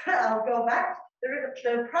challenge, I'll go back,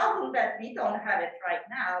 the problem that we don't have it right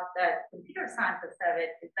now, that computer scientists have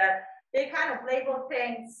it, is that they kind of label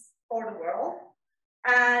things for the world.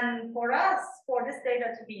 And for us, for this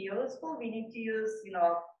data to be useful, we need to use,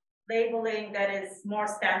 labeling that is more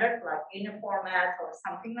standard, like uniformat or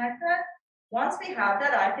something like that. Once we have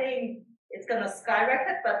that, I think it's going to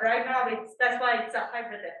skyrocket. But right now, that's why it's a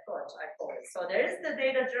hybrid approach, I call it. So there is the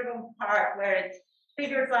data-driven part where it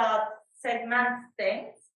figures out, segments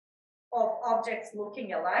things of objects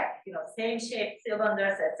looking alike, same shape,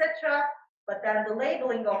 cylinders, etc. But then the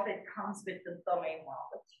labeling of it comes with the domain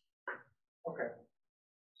knowledge. Okay.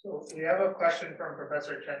 So we have a question from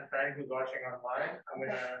Professor Chen Feng, who's watching online. I'm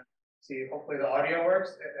going to see, hopefully the audio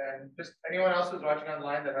works. And just anyone else who's watching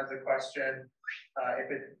online that has a question,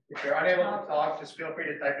 if you're unable to talk, just feel free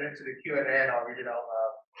to type it into the Q&A and I'll read it out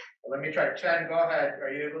loud. But let me try. Chen, go ahead. Are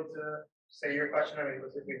you able to say your question? I mean,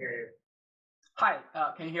 let's see if we can hear you. Hi,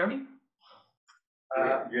 can you hear me?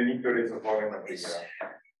 You need to raise the volume of the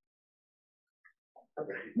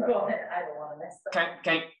Go ahead. I don't want to mess up.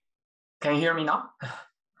 Can you hear me now?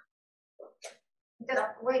 Just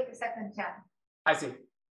wait a second, Chen. I see.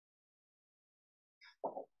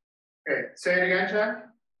 Okay, say it again, Chen.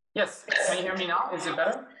 Yes, can you hear me now? Is it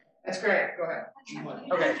better? That's great. Go ahead.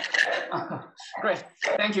 Okay, great.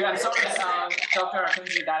 Thank you. I'm sorry, Dr.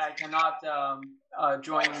 Akinji, that I cannot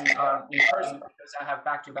join in person because I have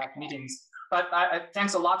back-to-back meetings. But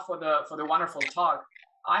thanks a lot for the wonderful talk.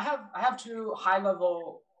 I have two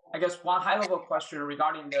high-level, one high-level question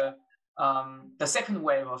regarding the second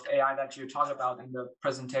wave of AI that you talked about in the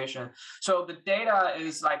presentation. So the data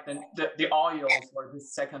is like the oil for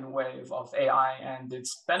this second wave of AI, and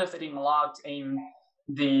it's benefiting a lot in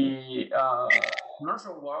the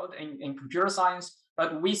commercial world, in computer science,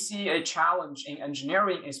 but we see a challenge in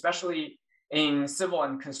engineering, especially in civil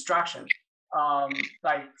and construction.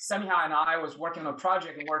 Like Semiha and I was working on a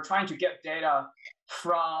project and we're trying to get data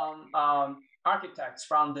from architects,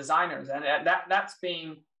 from designers, and that's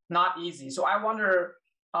being not easy. So I wonder,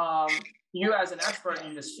 you as an expert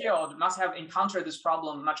in this field must have encountered this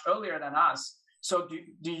problem much earlier than us. So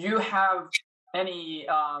do you have any,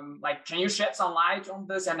 like, can you shed some light on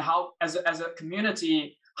this, and how, as a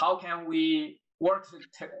community, how can we work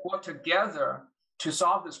together to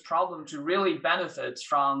solve this problem to really benefit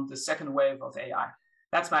from the second wave of AI?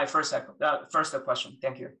 That's my first question.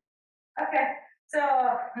 Thank you. Okay, so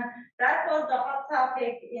that was the hot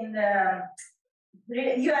topic in the,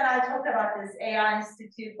 you and I talked about this AI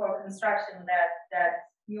Institute for Construction that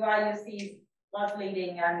UIUC was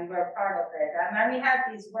leading, and we were part of it. And then we had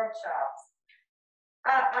these workshops.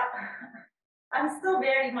 I'm still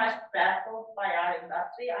very much baffled by our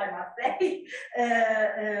industry, I must say,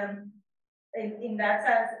 in that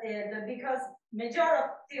sense, because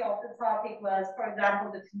majority of the topic was, for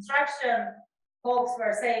example, the construction folks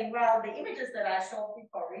were saying, well, the images that I showed you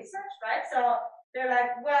for research, right? So they're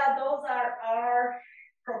like, well, those are our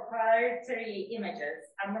proprietary images,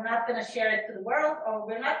 and we're not going to share it to the world, or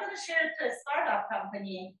we're not going to share it to a startup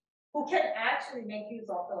company who can actually make use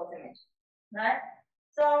of those images, right?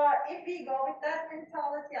 So if we go with that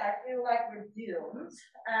mentality, I feel like we're doomed,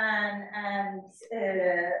 and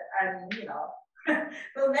you know,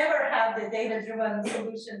 we'll never have the data-driven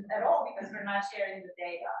solutions at all because we're not sharing the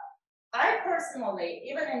data. I personally,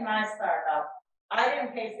 even in my startup, I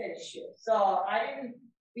didn't face that issue. So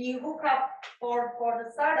we hook up for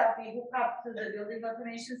the startup, we hook up to the building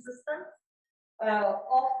automation system.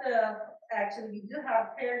 Actually, we do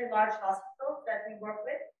have fairly large hospitals that we work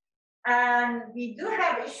with. And we do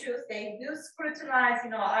have issues. They do scrutinize, you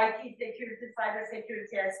know, IT security, cyber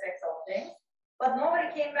security aspects of things. But nobody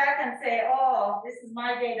came back and say, oh, this is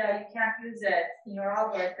my data, you can't use it in your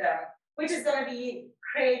algorithm, which is going to be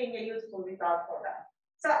creating a useful result for them.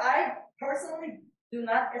 So I personally do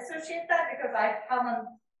not associate that because I haven't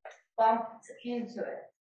bumped into it.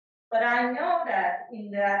 But I know that in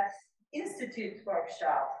that Institute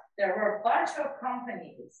workshop, there were a bunch of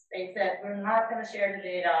companies. They said, we're not going to share the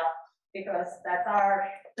data because that's our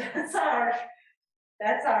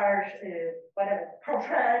whatever,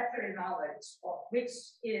 proprietary knowledge, which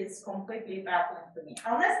is completely baffling to me.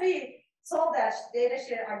 Unless we solve that data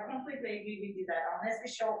share, I completely agree with you that unless we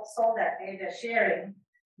solve that data sharing,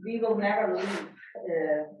 we will never leave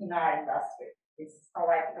in our industry. This is how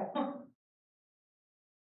I feel.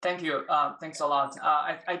 Thank you. Thanks a lot.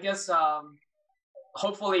 I guess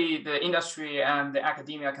hopefully the industry and the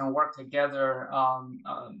academia can work together,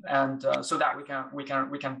 and so that we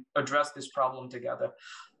can address this problem together.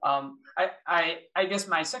 I guess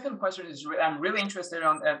my second question is, I'm really interested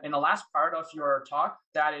in the last part of your talk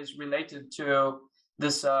that is related to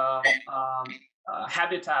this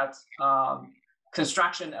habitat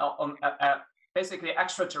construction, basically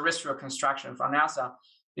extraterrestrial construction from NASA.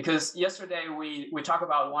 Because yesterday we talked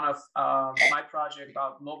about one of my project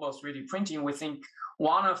about mobile 3D printing. We think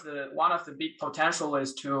one of the big potential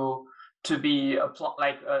is to be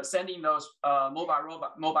sending those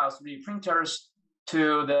mobile 3D printers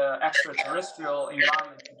to the extraterrestrial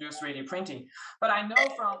environment to do 3D printing. But I know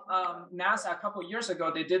from NASA a couple of years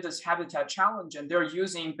ago they did this habitat challenge, and they're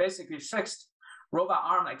using basically fixed robot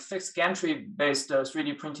arm, like fixed gantry based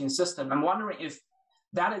 3D printing system. I'm wondering if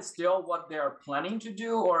that is still what they're planning to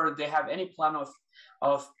do, or they have any plan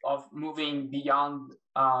of moving beyond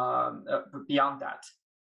that?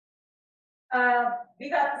 We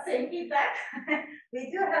got the same feedback.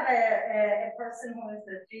 We do have a person who is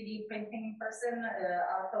a 3D printing person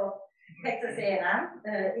out of Texas A&M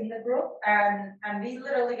in the group, and we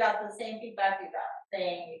literally got the same feedback we got,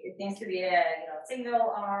 saying it needs to be a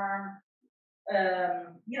single arm.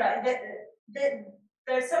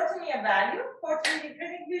 There's certainly a value for 3D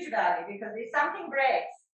printing, huge value, because if something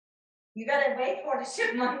breaks, you gotta wait for the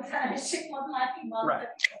shipment, and the shipment might be months. Right.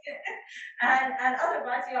 and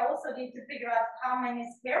otherwise, you also need to figure out how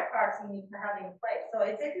many spare parts you need to have in place. So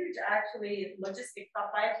it's a huge, actually,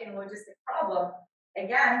 supply chain logistic problem.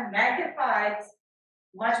 Again, magnified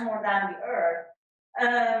much more than the Earth.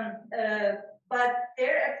 But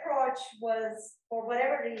their approach was, for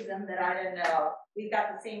whatever reason that I don't know, we got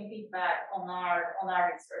the same feedback on our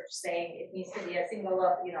research, saying it needs to be a single,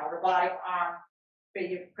 robotic arm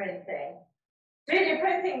 3D printing. 3D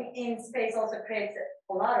printing in space also creates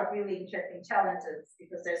a lot of really interesting challenges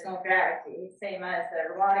because there's no gravity, same as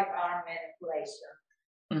the robotic arm manipulation.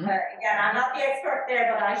 Mm-hmm. Again, I'm not the expert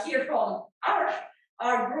there, but I hear from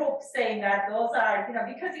our group saying that those are,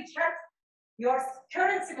 because you can't. Your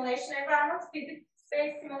current simulation environments,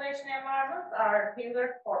 physics-based simulation environments, are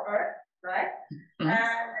tailored for Earth, right? Mm-hmm.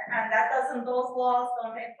 And those laws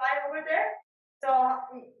don't apply over there. So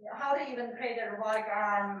how do you even create a robotic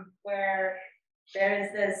arm where there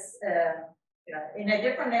is this in a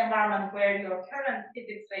different environment where your current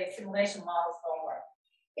physics-based simulation models don't work.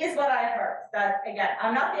 Is what I heard. That again,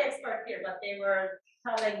 I'm not the expert here, but they were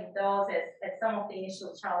telling those as some of the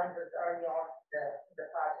initial challenges early on the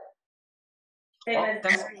project.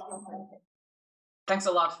 Thanks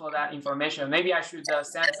a lot for that information. Maybe I should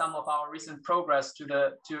send some of our recent progress to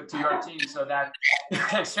your team so that you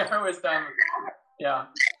can share with them. Yeah.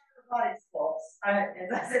 As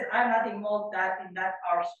I said, I'm not involved in that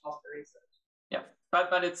portion of the research. Yeah,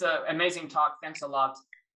 but it's an amazing talk. Thanks a lot.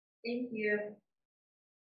 Thank you.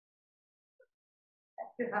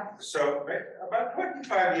 So about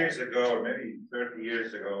 25 years ago, or maybe 30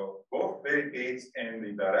 years ago, both Bill Gates and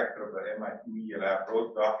the director of the MIT Media Lab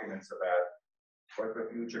wrote documents about what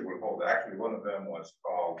the future will hold. Actually, one of them was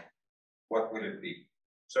called "What Will It Be?"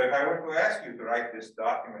 So if I were to ask you to write this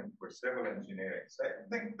document for civil engineering, say,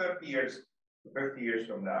 think 30 years, 50 years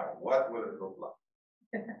from now, what will it look like?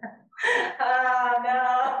 No,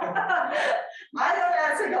 I don't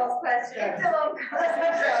answer those questions. I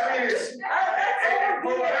mean,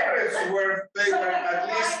 for whatever it's worth, they were at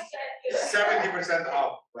least 70%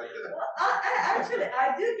 off. But, actually,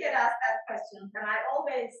 I do get asked that question, and I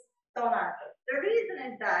always don't answer. The reason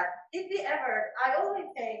is that I always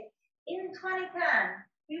say, in 2010,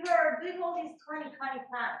 we were doing all these 2020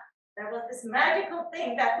 plans. There was this magical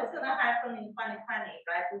thing that was going to happen in 2020,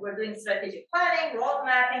 right? We were doing strategic planning, road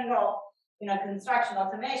mapping, construction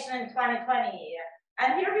automation in 2020.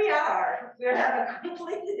 And here we are. We have a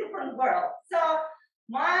completely different world. So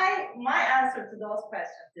my answer to those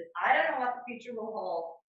questions is, I don't know what the future will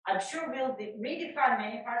hold. I'm sure we'll redefine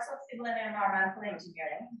many parts of civil and environmental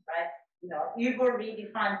engineering, right? Uber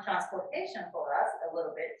redefined transportation for us a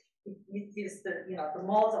little bit. It is the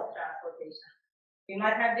modes of transportation. We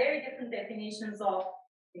might have very different definitions of,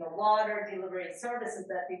 water delivery services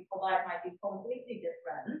that we provide might be completely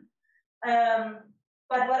different.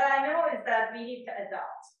 But what I know is that we need to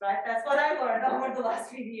adapt, right? That's what I learned over the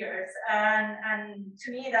last few years. And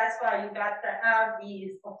to me, that's why you got to have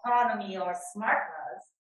these autonomy or smartness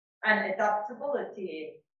and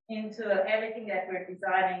adaptability into everything that we're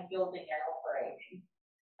designing, building, and operating.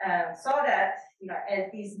 So that,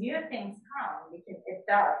 as these new things come, we can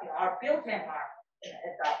adapt, our built environment can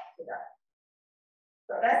adapt to that.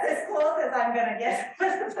 So that's as close as I'm going to get to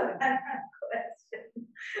the question.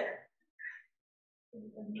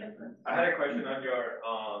 I had a question on your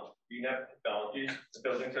VNet technologies, the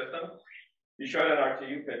building system. You showed an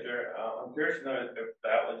RTU picture. I'm curious to know if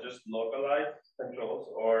that was just localized controls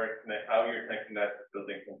or how you're thinking that the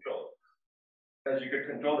building controls. Because you could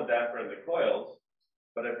control the damper and the coils,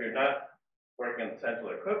 but if you're not working on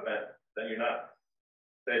central equipment, then you're not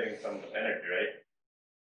saving some energy,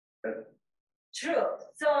 right? True.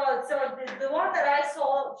 So the one that I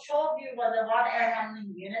showed you was a one air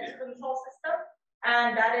handling unit control system,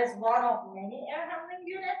 and that is one of many air handling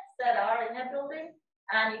units that are in a building.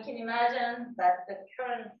 And you can imagine that the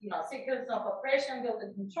current, sequence of operation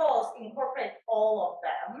building controls incorporate all of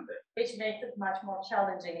them, which makes it much more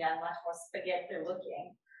challenging and much more spaghetti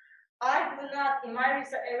looking. I do not, in my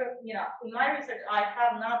research, I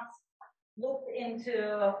have not looked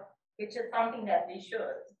into, which is something that we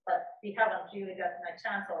should, but we haven't really gotten a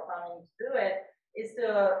chance or funding to do it, is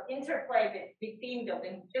to interplay between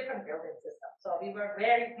different building systems. So we were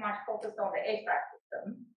very much focused on the HVAC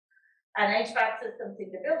system, and HVAC systems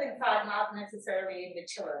in the building side, not necessarily in the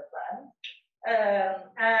chiller plant.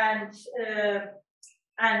 And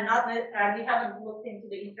we haven't looked into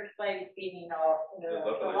the interplay between,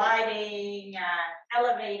 the lighting and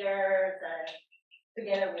elevators and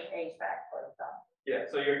together with HVAC, for example. Yeah,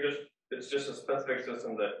 so it's just a specific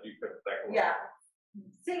system that you could tackle. Yeah,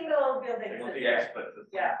 single building Single system. DX split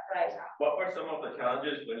system. Yeah, right. What were some of the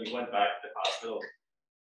challenges when you went back to hospital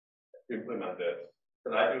to implement this?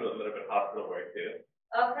 Because I do a little bit of hospital work too.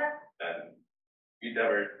 Okay. And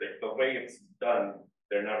the way it's done,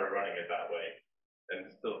 they're never running it that way. And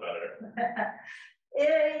it's still better.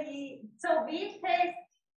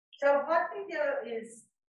 So what we do is,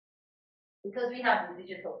 because we have the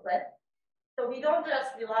digital split, so we don't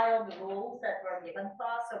just rely on the rules that were given to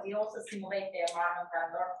us, so we also simulate the environment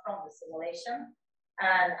and learn from the simulation.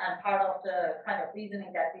 And part of the kind of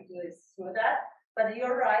reasoning that we do is through that. But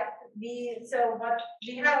you're right. We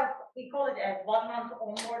call it a 1 month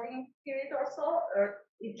onboarding period or so, or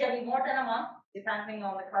it can be more than a month, depending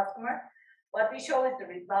on the customer. What we show is the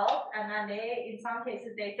result, and then in some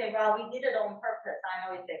cases, they say, well, we did it on purpose. I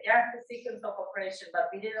know it's a guaranteed sequence of operation,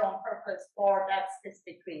 but we did it on purpose for that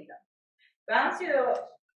specific reason. Once you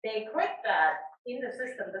they click that in the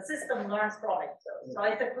system learns from it too. So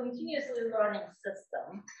it's a continuously learning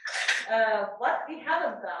system. What we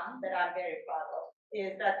haven't done, that I'm very proud of,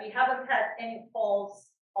 is that we haven't had any false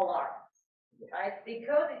alarms, right?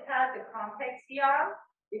 Because it has the context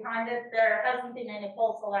behind it, there hasn't been any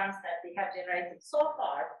false alarms that we have generated so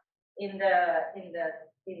far in the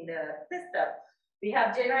system. We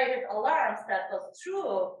have generated alarms that was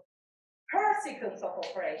true per sequence of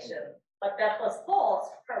operation, but that was false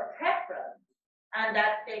per preference, and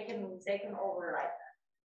that they can override that.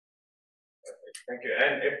 Thank you.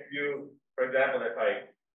 And if you, for example, if I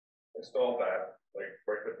install that, like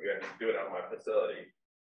work with you and do it on my facility,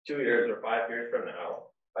 2 years or 5 years from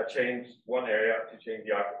now, I change one area to change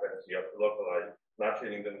the occupancy of the localized, not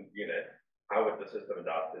changing the unit. How would the system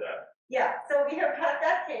adapt to that? Yeah, so we have had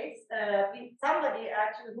that case. Somebody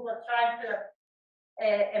actually who was trying to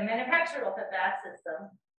a manufacturer of a batch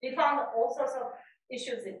system. We found all sorts of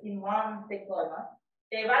issues in one deployment.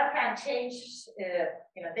 They went and changed,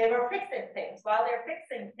 they were fixing things. While they're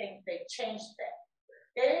fixing things, they changed things.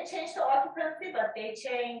 They didn't change the occupancy, but they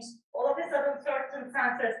changed, all of a sudden certain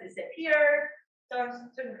sensors disappeared,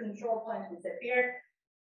 certain control points disappeared.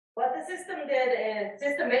 What the system did is,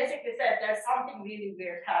 system basically said there's something really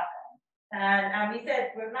weird happening. And we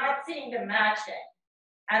said, we're not seeing the matching.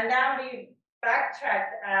 And then we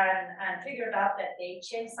backtracked and figured out that they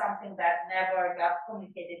changed something that never got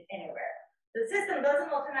communicated anywhere. The system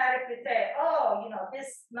doesn't automatically say, oh,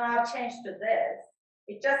 this now changed to this.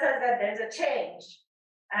 It just says that there's a change,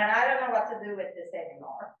 and I don't know what to do with this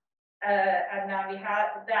anymore. And now we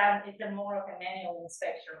have, then it's more of a manual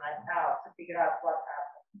inspection right now to figure out what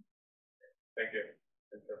happened. Thank you.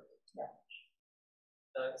 Yeah.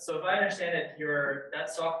 So if I understand it, that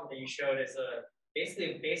software that you showed is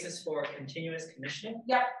basically a basis for continuous commissioning.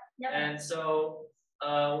 Yep. Yep. And so,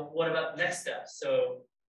 what about the next steps? So,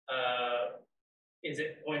 is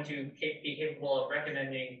it going to be capable of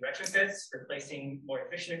recommending retrofits, replacing more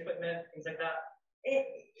efficient equipment, things like that?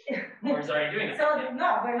 Or is it already doing it? So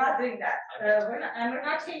no, we're not doing that. We're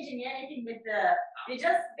not changing anything with we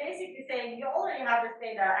just basically saying you already have this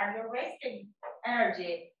data and you're wasting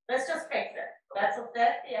energy. Let's just fix it. That's the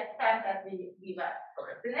extent that we went.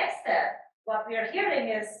 Okay. The next step, what we are hearing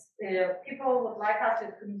is people would like us to,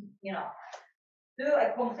 do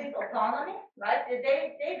a complete autonomy, right?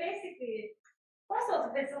 They basically, most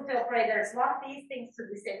of the facility operators want these things to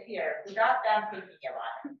disappear without them thinking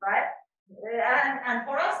about it, right? And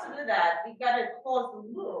for us to do that, we got to close the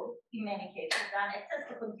loop in many cases and access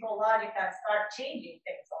the control logic and start changing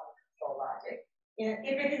things on the control logic.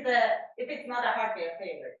 If it's not a hardware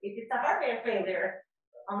failure, if it's a hardware failure,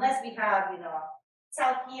 unless we have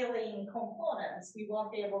self-healing components, we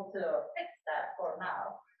won't be able to fix that for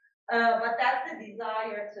now. But that's the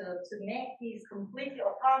desire to make these completely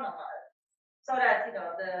autonomous, so that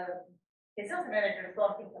the facility managers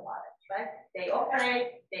don't think about it, right? They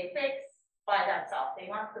operate, they fix by themselves. They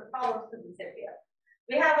want the problems to disappear.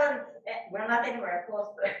 We're not anywhere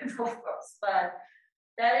close to it, of course, but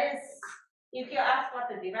that is, if you ask what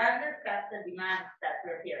the demand is, that's the demand that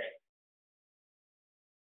we're hearing.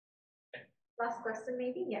 Last question,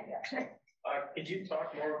 maybe? Yeah. Could you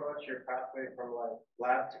talk more about your pathway from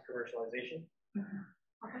lab to commercialization?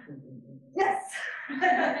 Yes.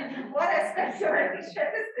 What aspects you're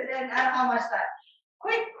interested in and how much time?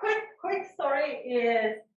 Quick story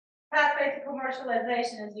is pathway to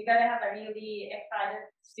commercialization is you gotta have a really excited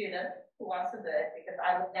student who wants to do it, because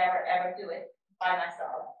I would never ever do it by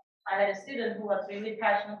myself. I had a student who was really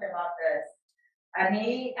passionate about this, and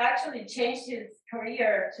he actually changed his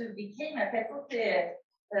career to become a facility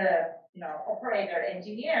operator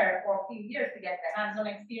engineer for a few years to get the hands-on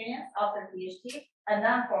experience after PhD, and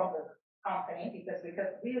then form the company because we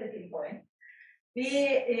could really pinpoint.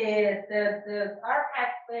 Our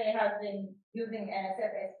pathway has been using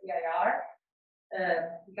NSF SBIR.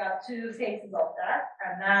 We got 2 phases of that,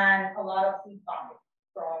 and then a lot of seed funding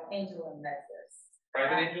from angel investors.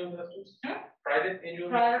 Private angel investors? Private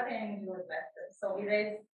angel investors. So we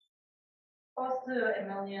raised close to $1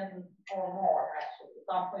 million or more, actually,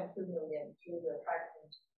 1.2 million through the private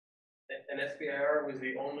angel. And SBIR was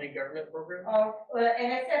the only government program?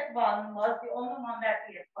 NSF one was the only one that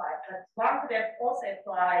we applied, but one could have also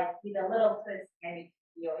applied with a little twist, maybe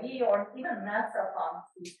DOE or even NASA funds,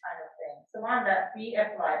 these kind of things. The one that we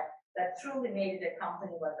applied that truly made it a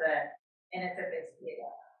company was the NSF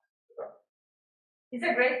SBIR. It's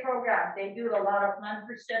a great program. They do a lot of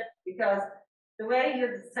mentorship because the way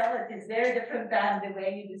you sell it is very different than the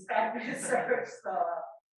way you describe the research. So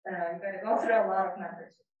you got to go through a lot of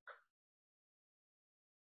mentorship.